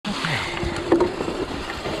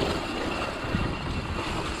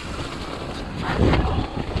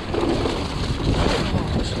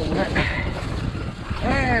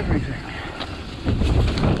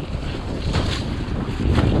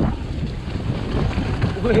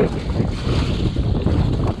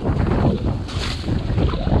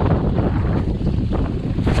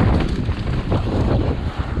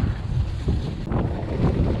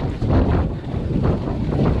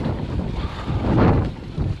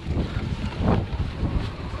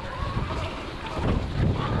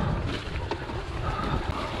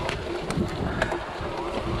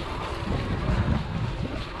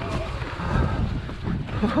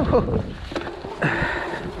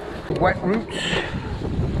Wet routes.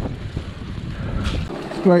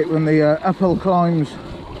 It's great when the uphill climbs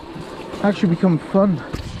actually become fun,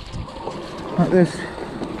 like this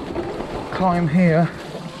climb here.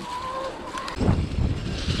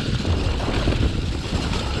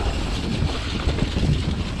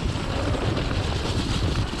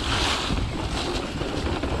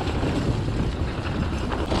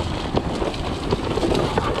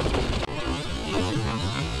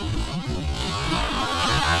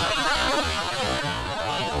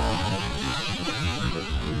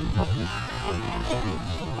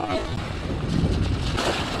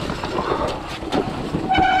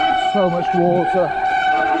 So much water.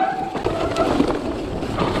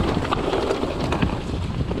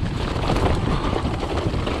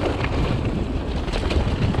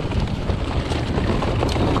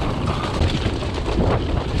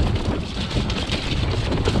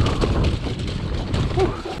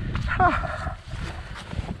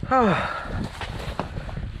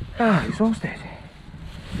 Exhausted.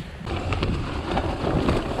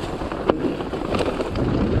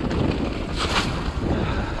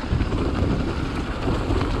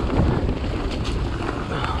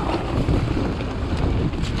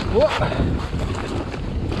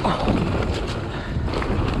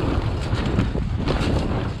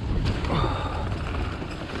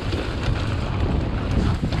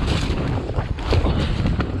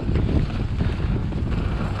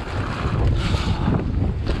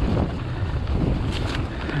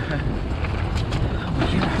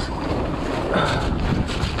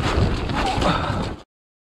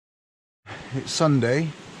 It's Sunday,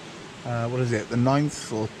 what is it, the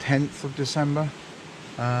 9th or 10th of December.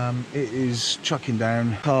 It is chucking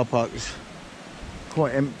down. Car park's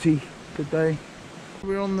quite empty today.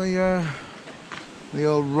 We're on the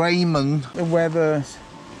old Raymond. The weather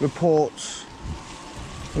reports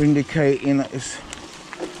are indicating that this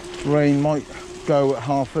rain might go at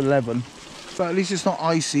 11:30, but at least it's not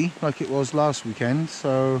icy like it was last weekend,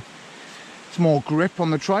 so it's more grip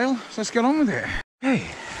on the trail. So let's get on with it. Hey,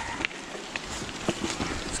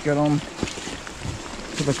 let's get on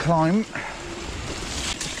to the climb.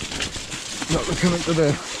 Look, we're coming to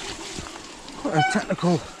the quite a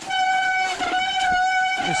technical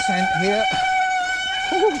descent here.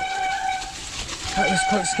 Ooh. That was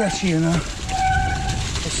quite sketchy, you know.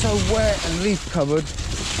 It's so wet and leaf covered.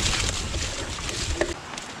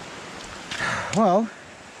 Well,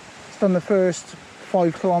 it's done the first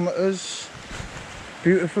 5 kilometers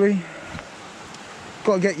beautifully.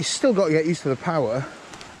 Still got to get used to the power.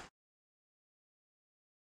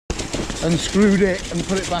 Unscrewed it and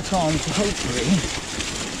put it back on, so hopefully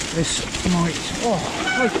this might. Oh,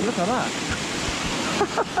 look at that!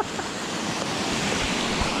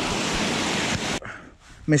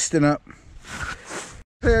 Misting up.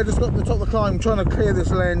 Here, just got to the top of the climb, trying to clear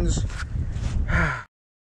this lens.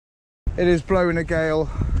 It is blowing a gale.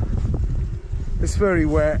 It's very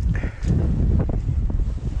wet.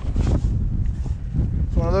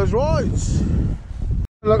 It's one of those rides.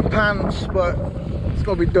 Look, pants, but it's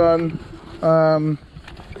got to be done.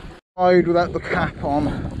 Ride without the cap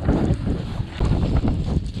on.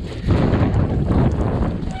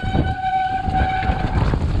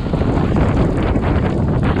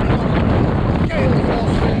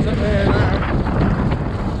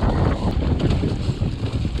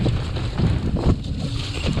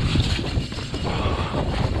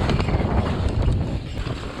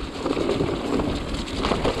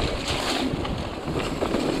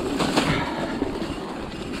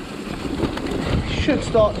 Should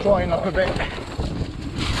start drying up a bit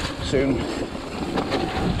soon.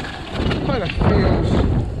 Kind of feels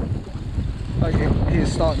like it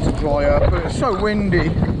is starting to dry up, but it's so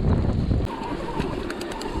windy.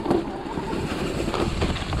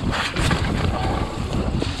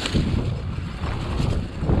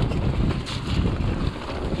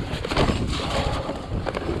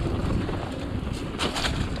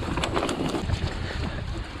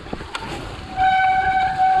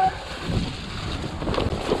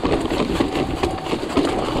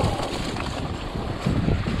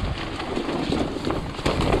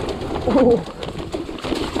 Oh,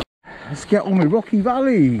 let's get on with Rocky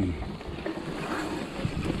Valley.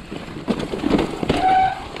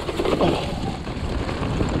 Oh.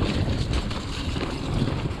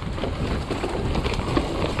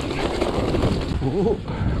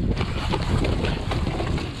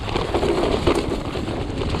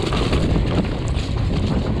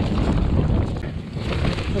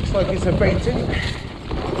 Looks like it's abating.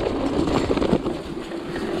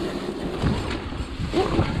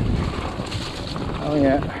 Oh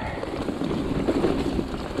yeah.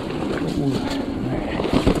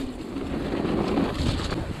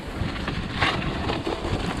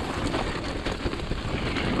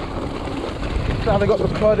 Now they got the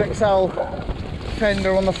Quad XL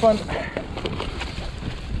fender on the front.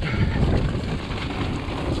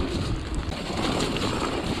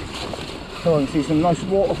 So I can see some nice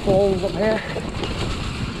waterfalls up here.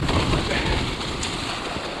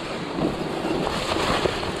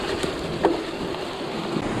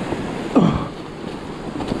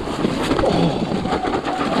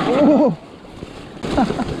 Oh.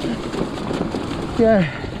 Yeah.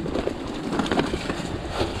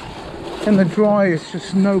 In the dry, it's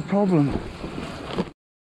just no problem.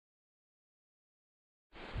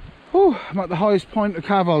 Oh, I'm at the highest point of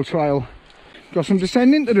Cafall Trail. Got some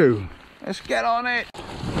descending to do. Let's get on it.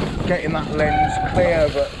 Getting that lens clear,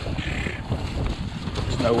 but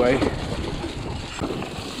there's no way.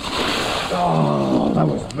 Oh, that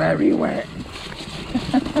was very wet.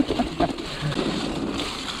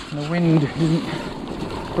 The wind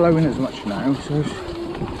isn't blowing as much now, so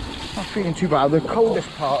it's not feeling too bad. The coldest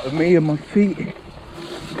part of me are my feet. I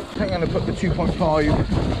think I'm going to put the 2.5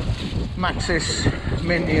 Maxxis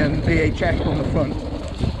Minty and VHF on the front.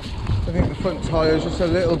 I think the front tyre is just a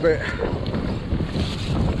little bit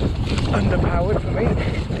underpowered for me.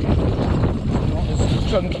 It's not as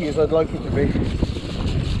chunky as I'd like it to be.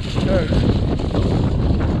 So,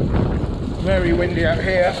 very windy out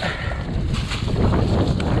here.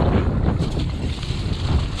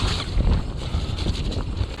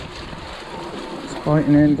 It's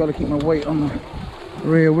biting in, got to keep my weight on the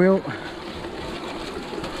rear wheel.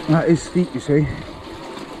 That is steep, you see.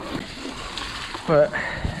 But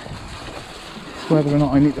whether or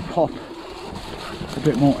not I need to pop a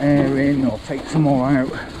bit more air in or take some more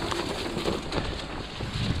out.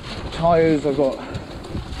 Tyres, I've got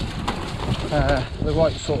the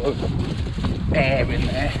right sort of air in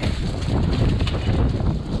there.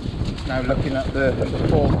 Now looking at the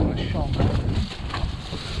fork on the shock,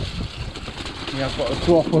 yeah, I've got a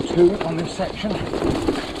drop or two on this section.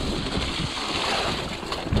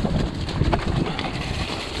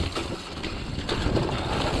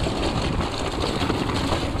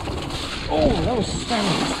 Oh, that was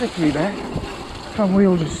standing slippery there. Front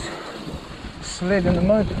wheel just slid in the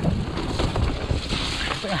mud. I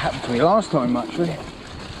think that happened to me last time actually.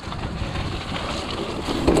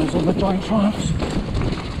 I was on the giant triumphs.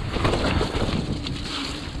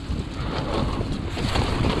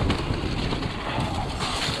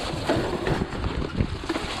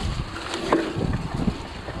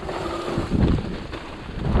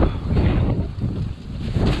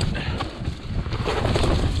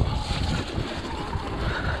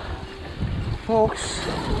 Folks,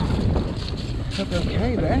 look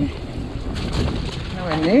okay there.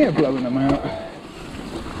 Nowhere near blowing them out.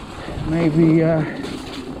 Maybe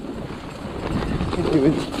could do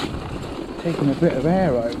with taking a bit of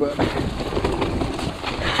air out, but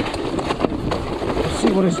we'll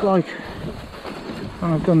see what it's like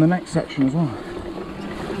when I've done the next section as well.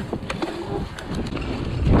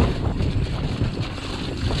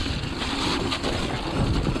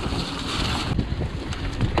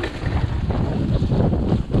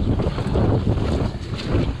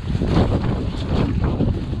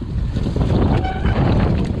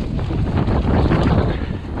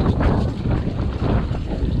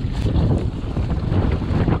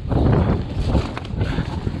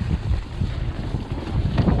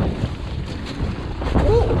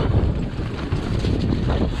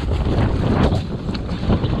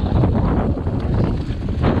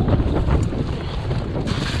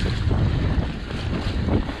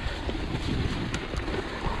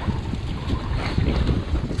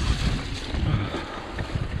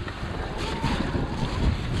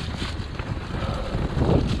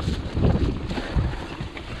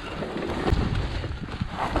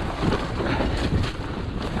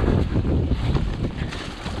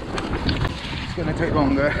 Going to take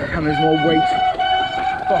longer and there's more weight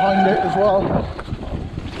behind it as well.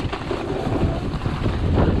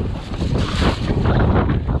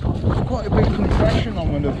 There's quite a big compression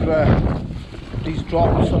on one of these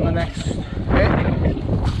drops on the next bit.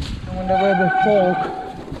 I wonder where the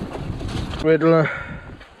fork riddler.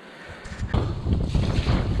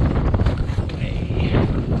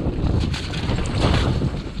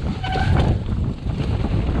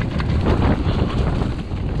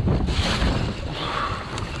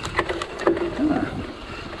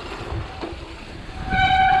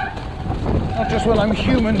 Just when I'm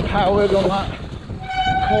human powered on that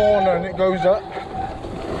corner and it goes up,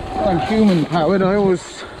 I'm human powered, I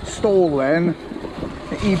always stall then.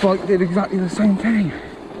 The e-bike did exactly the same thing.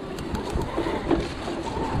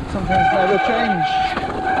 Some things never change.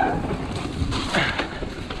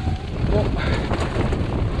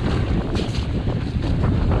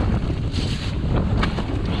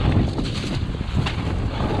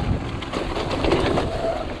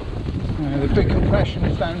 The big compression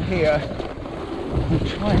is down here. I'll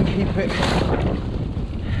try and keep it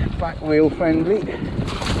back wheel friendly.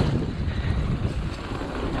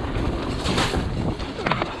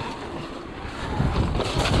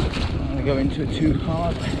 I'm going to go into it too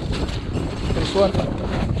hard. This one.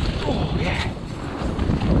 Oh yeah.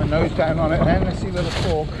 Put my nose down on it then. Let's see where the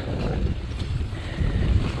fork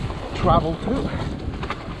travel to.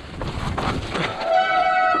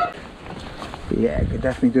 But yeah, could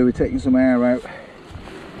definitely do with taking some air out.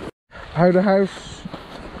 Powder house.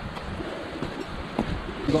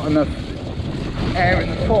 Got enough air in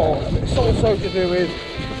the fork, but it's also to do with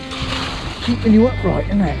keeping you upright,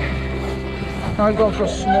 isn't it? Now I've gone for a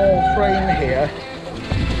small frame here,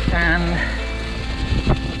 and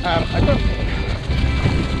I don't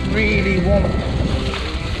really want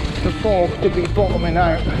the fork to be bottoming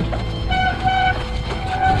out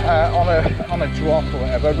on a drop or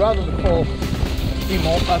whatever. I'd rather the fork be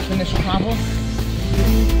more up in its travel.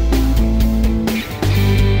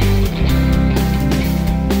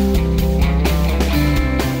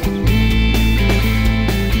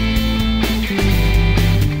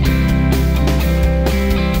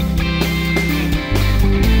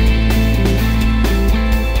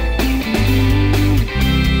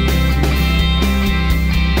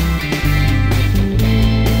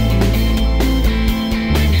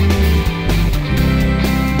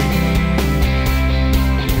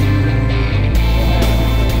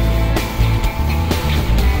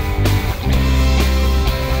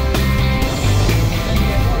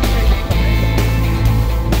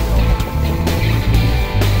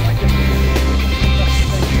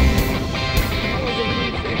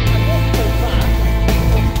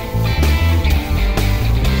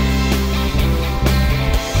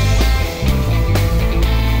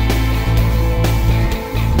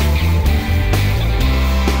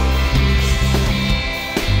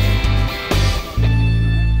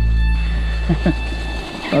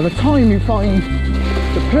 By the time you find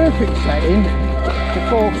the perfect setting, the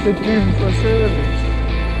forks are due for a service.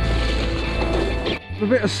 A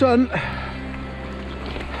bit of sun,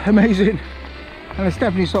 amazing, and it's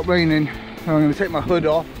definitely stopped raining. So I'm going to take my hood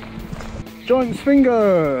off. Joints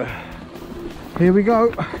finger, here we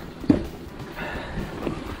go.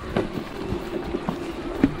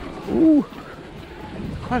 Ooh,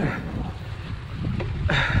 quite a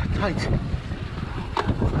tight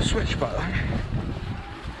switch back there.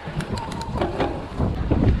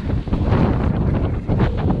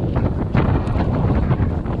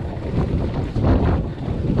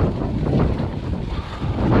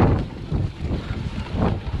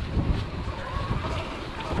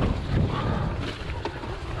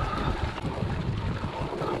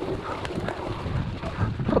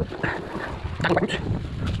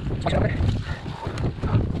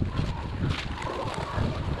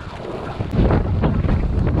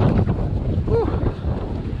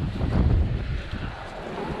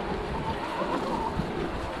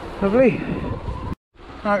 Lovely.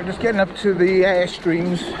 Right, just getting up to the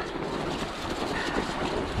airstreams.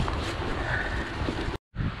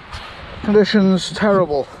 Conditions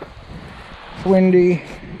terrible. Windy.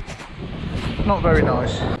 Not very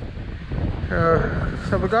nice. Let's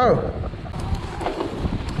have a go.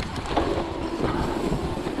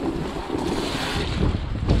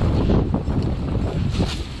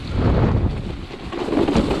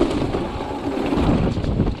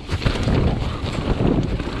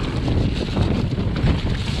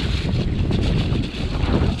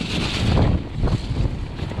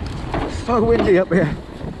 So windy up here.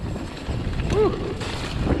 Woo.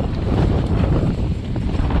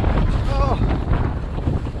 Oh,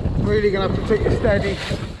 really gonna have to take it steady.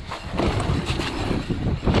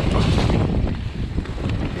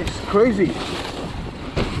 It's crazy.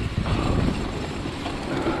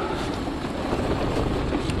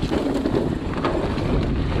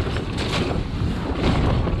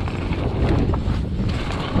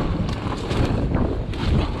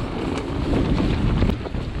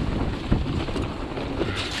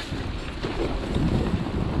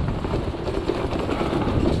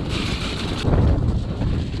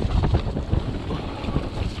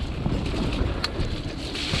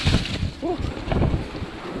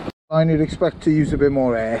 I need to expect to use a bit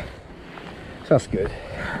more air, so that's good.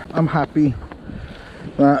 I'm happy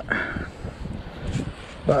that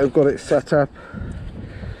I've got it set up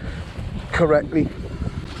correctly.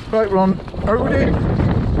 Right, we're on road.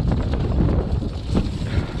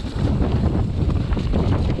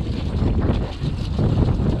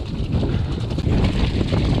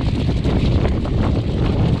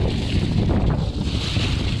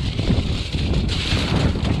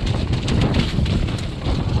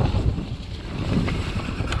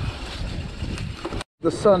 The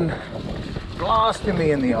sun blasting me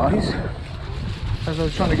in the eyes as I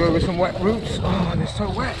was trying to go over some wet routes. Oh, they're so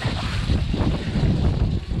wet.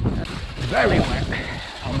 Very wet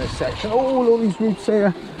on this section. Oh, all these routes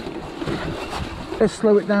here. Let's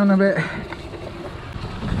slow it down a bit.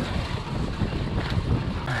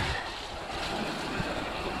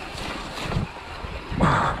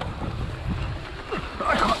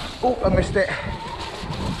 Oh, I missed it.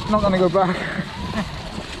 Not gonna go back.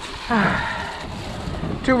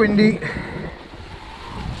 Too windy.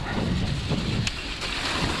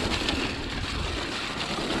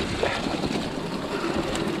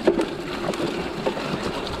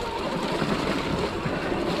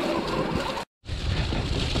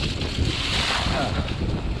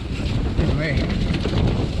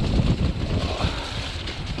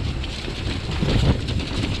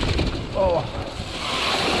 Oh,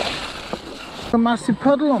 a massive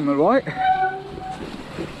puddle on the right.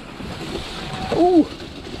 Oh,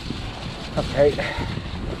 okay.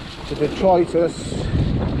 The detritus.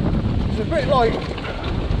 It's a bit like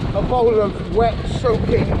a bowl of wet,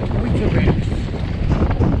 soaking Weetabix.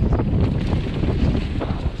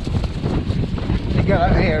 You get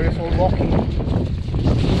out here, it's all rocky.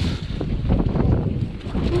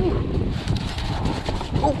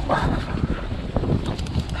 Oh,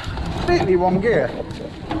 completely wrong gear.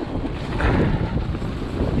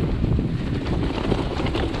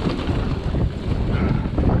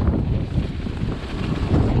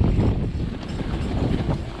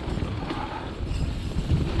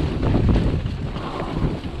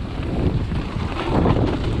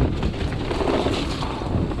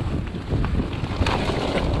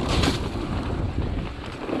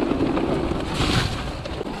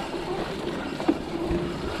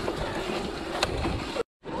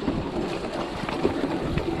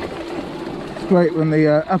 Great when the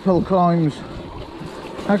uphill climbs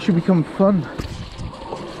actually become fun,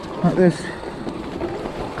 like this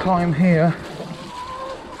climb here.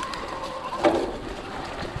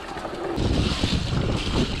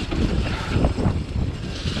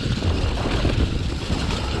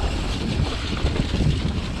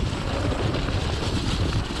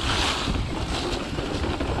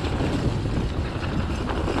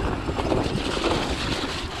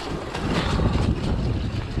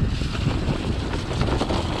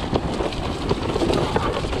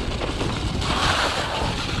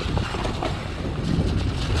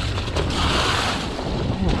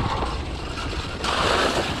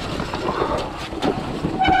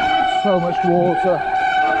 So much water.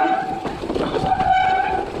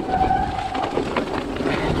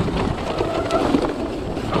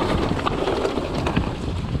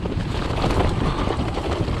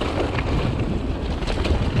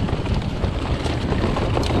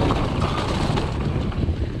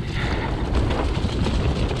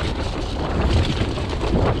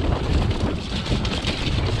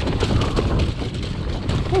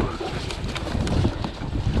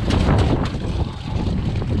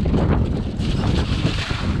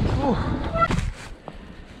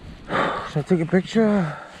 Should I take a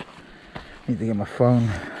picture? Need to get my phone.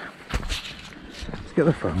 Let's get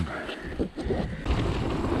the phone.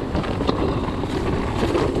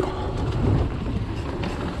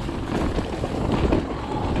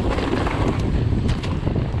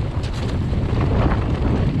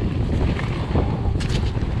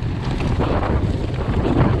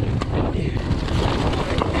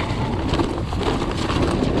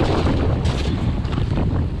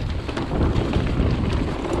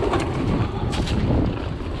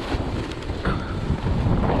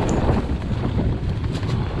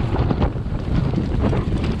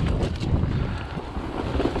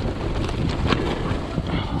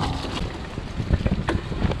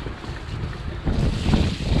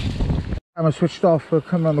 I switched off, we're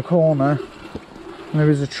coming around the corner and there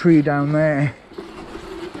is a tree down there.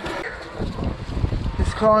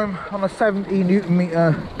 This climb on a 70 Newton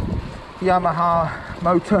meter Yamaha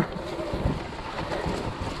motor.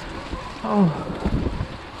 Oh,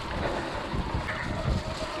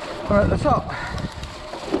 we're at the top.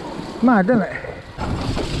 Mad, isn't it?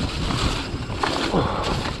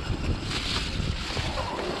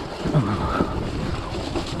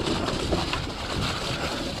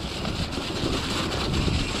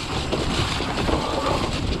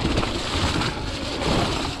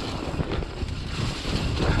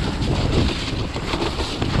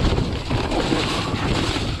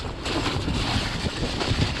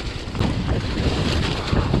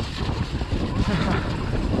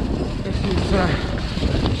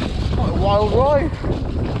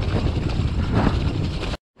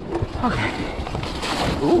 Okay.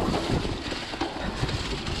 Ooh.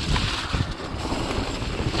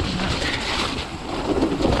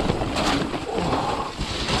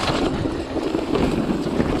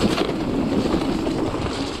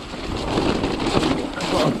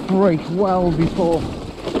 I've got to brake well before.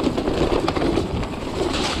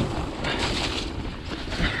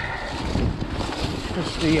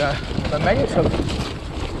 Just the momentum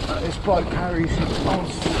that this bike carries on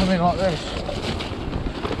something like this.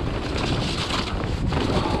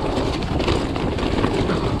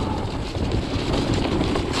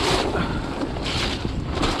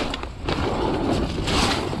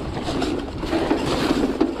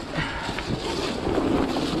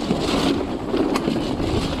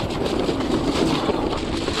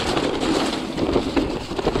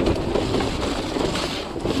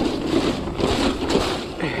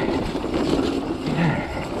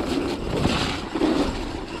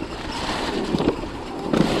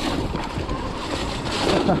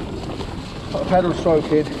 Got a pedal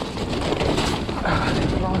stroke in.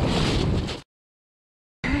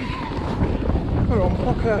 We're on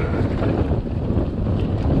Pwca.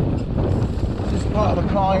 This is part of the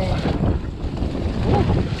climb.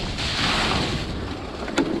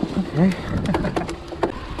 Okay.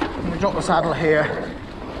 I'm going to drop the saddle here.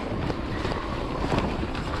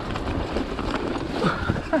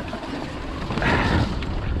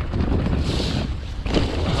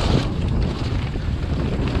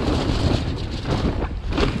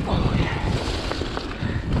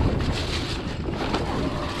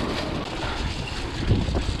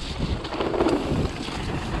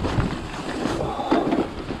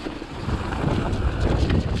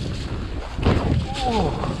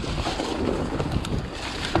 Oh,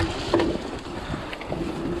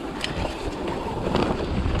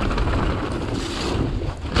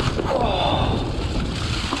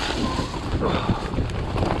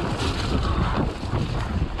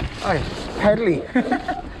 pedally.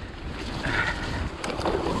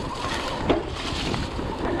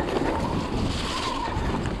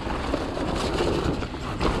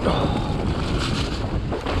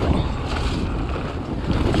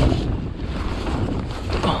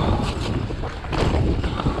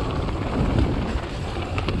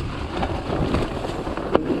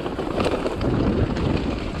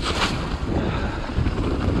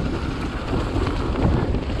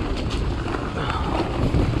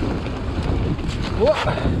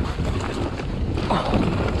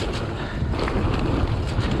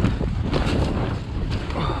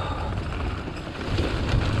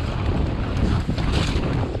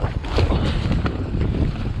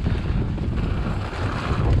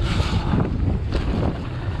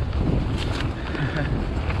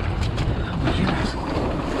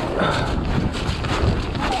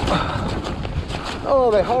 Oh,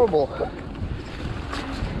 they're horrible.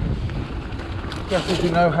 Guess if you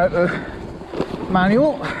know how to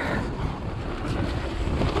manual,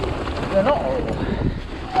 they're not horrible.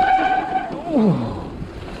 Ooh,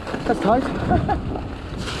 that's tight.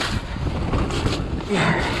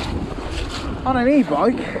 Yeah. On an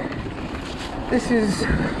e-bike, this is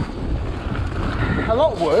a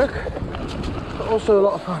lot of work, but also a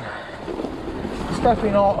lot of fun. It's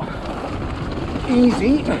definitely not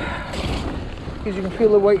easy, because you can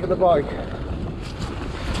feel the weight of the bike.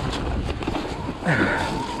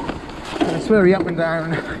 And it's very up and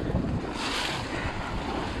down.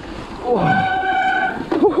 Oh.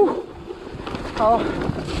 Oh.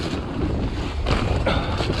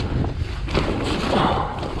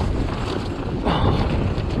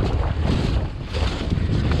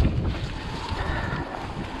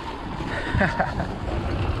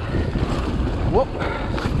 Whoop.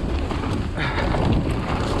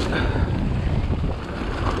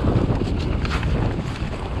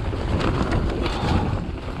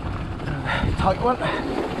 Tight one.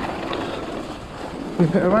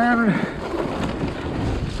 Whip it around.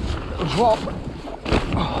 Little drop.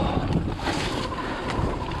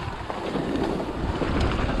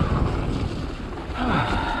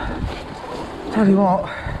 Tell you what,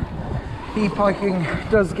 e-biking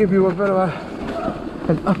does give you a bit of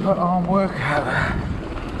an upper arm workout,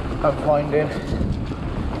 I'm finding,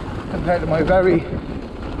 compared to my very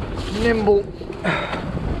nimble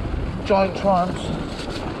giant tramps.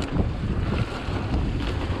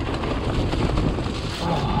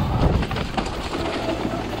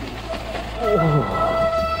 Oh.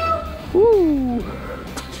 Woo.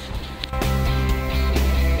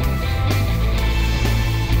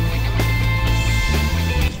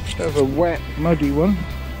 Bit of a wet, muddy one.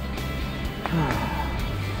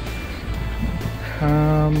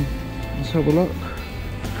 Let's have a look.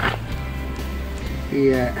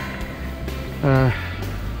 Yeah.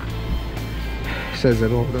 says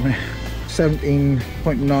it all, doesn't it?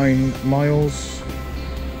 17.9 miles,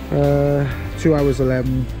 2 hours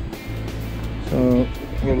 11. So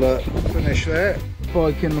we'll finish there.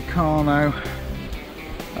 Bike in the car now.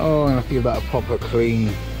 Oh, I'm gonna have to give that a proper clean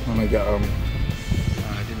when I get home.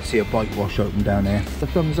 I didn't see a bike wash open down there. A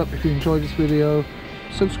thumbs up if you enjoyed this video,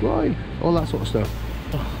 subscribe, all that sort of stuff.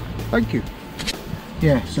 Oh, thank you.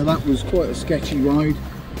 Yeah, so that was quite a sketchy ride.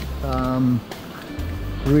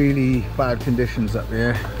 Really bad conditions up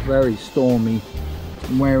there, very stormy.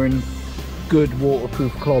 I'm wearing good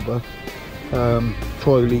waterproof clobber,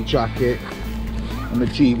 Troy Lee jacket and the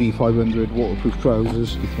GV500 waterproof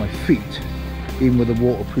trousers. With my feet, even with the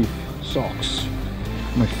waterproof socks,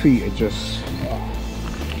 my feet are just,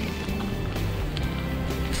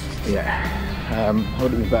 yeah. I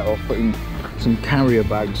would have been better off putting some carrier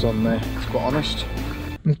bags on there, to be quite honest.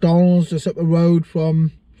 McDonald's just up the road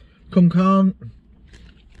from Cumcarn.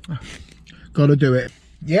 Gotta do it.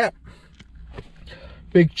 Yep.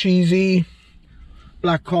 Big cheesy,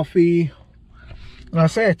 black coffee. And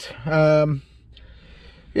that's it.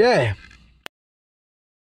 Yeah.